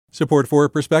Support for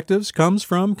Perspectives comes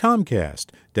from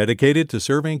Comcast, dedicated to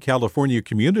serving California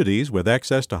communities with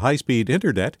access to high-speed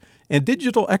internet and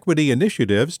digital equity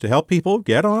initiatives to help people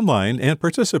get online and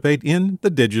participate in the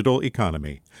digital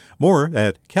economy. More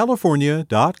at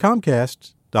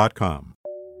california.comcast.com.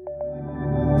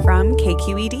 From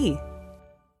KQED.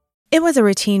 It was a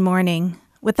routine morning,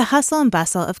 with the hustle and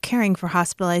bustle of caring for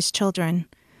hospitalized children.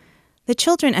 The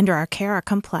children under our care are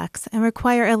complex and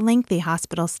require a lengthy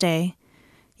hospital stay,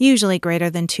 usually greater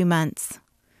than 2 months.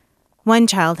 One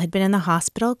child had been in the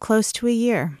hospital close to a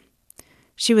year.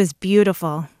 She was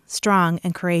beautiful, strong,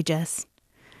 and courageous.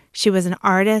 She was an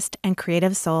artist and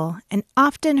creative soul, and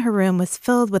often her room was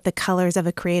filled with the colors of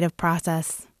a creative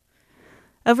process.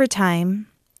 Over time,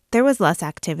 there was less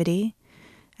activity,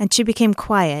 and she became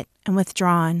quiet and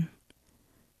withdrawn.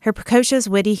 Her precocious,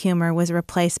 witty humor was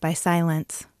replaced by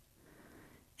silence.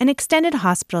 An extended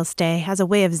hospital stay has a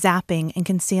way of zapping and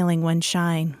concealing one's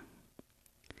shine.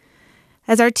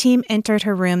 As our team entered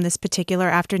her room this particular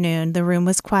afternoon, the room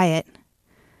was quiet.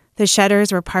 The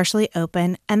shutters were partially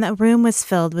open, and the room was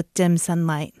filled with dim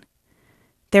sunlight.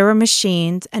 There were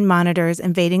machines and monitors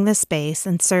invading the space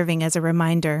and serving as a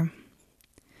reminder.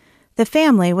 The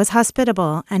family was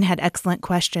hospitable and had excellent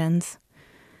questions.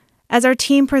 As our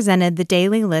team presented the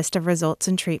daily list of results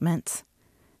and treatments,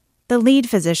 the lead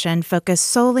physician focused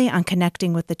solely on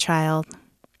connecting with the child.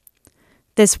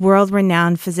 This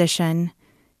world-renowned physician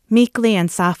meekly and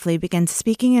softly began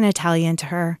speaking in Italian to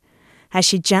her as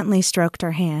she gently stroked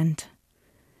her hand.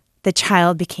 The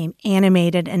child became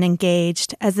animated and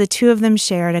engaged as the two of them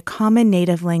shared a common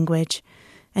native language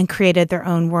and created their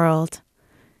own world.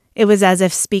 It was as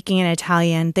if speaking in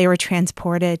Italian, they were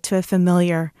transported to a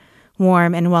familiar,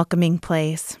 warm, and welcoming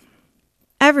place.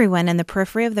 Everyone in the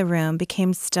periphery of the room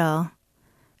became still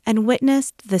and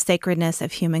witnessed the sacredness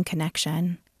of human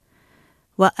connection.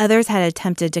 While others had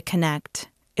attempted to connect,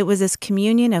 it was this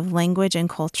communion of language and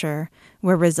culture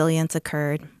where resilience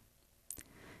occurred.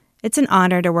 It's an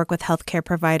honor to work with healthcare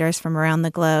providers from around the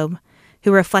globe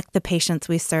who reflect the patients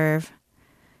we serve.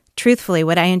 Truthfully,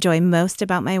 what I enjoy most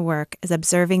about my work is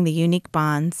observing the unique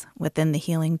bonds within the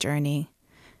healing journey.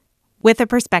 With a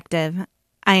perspective,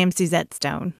 I am Suzette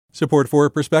Stone. Support for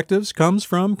Perspectives comes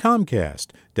from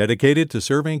Comcast, dedicated to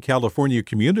serving California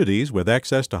communities with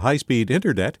access to high-speed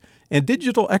internet and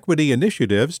digital equity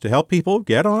initiatives to help people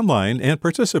get online and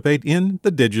participate in the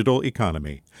digital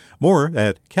economy. More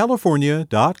at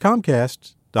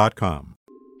california.comcast.com.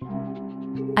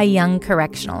 A young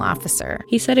correctional officer.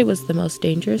 He said it was the most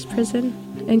dangerous prison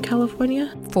in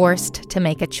California. Forced to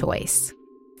make a choice.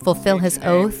 Fulfill his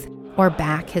oath or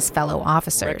back his fellow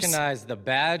officers. Recognize the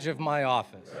badge of my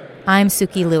office. I'm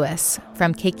Suki Lewis.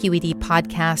 From KQED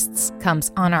Podcasts comes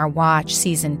On Our Watch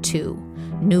Season 2,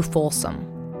 New Folsom.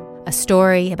 A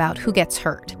story about who gets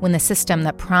hurt when the system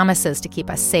that promises to keep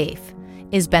us safe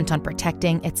is bent on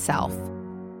protecting itself.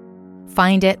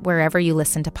 Find it wherever you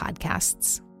listen to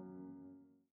podcasts.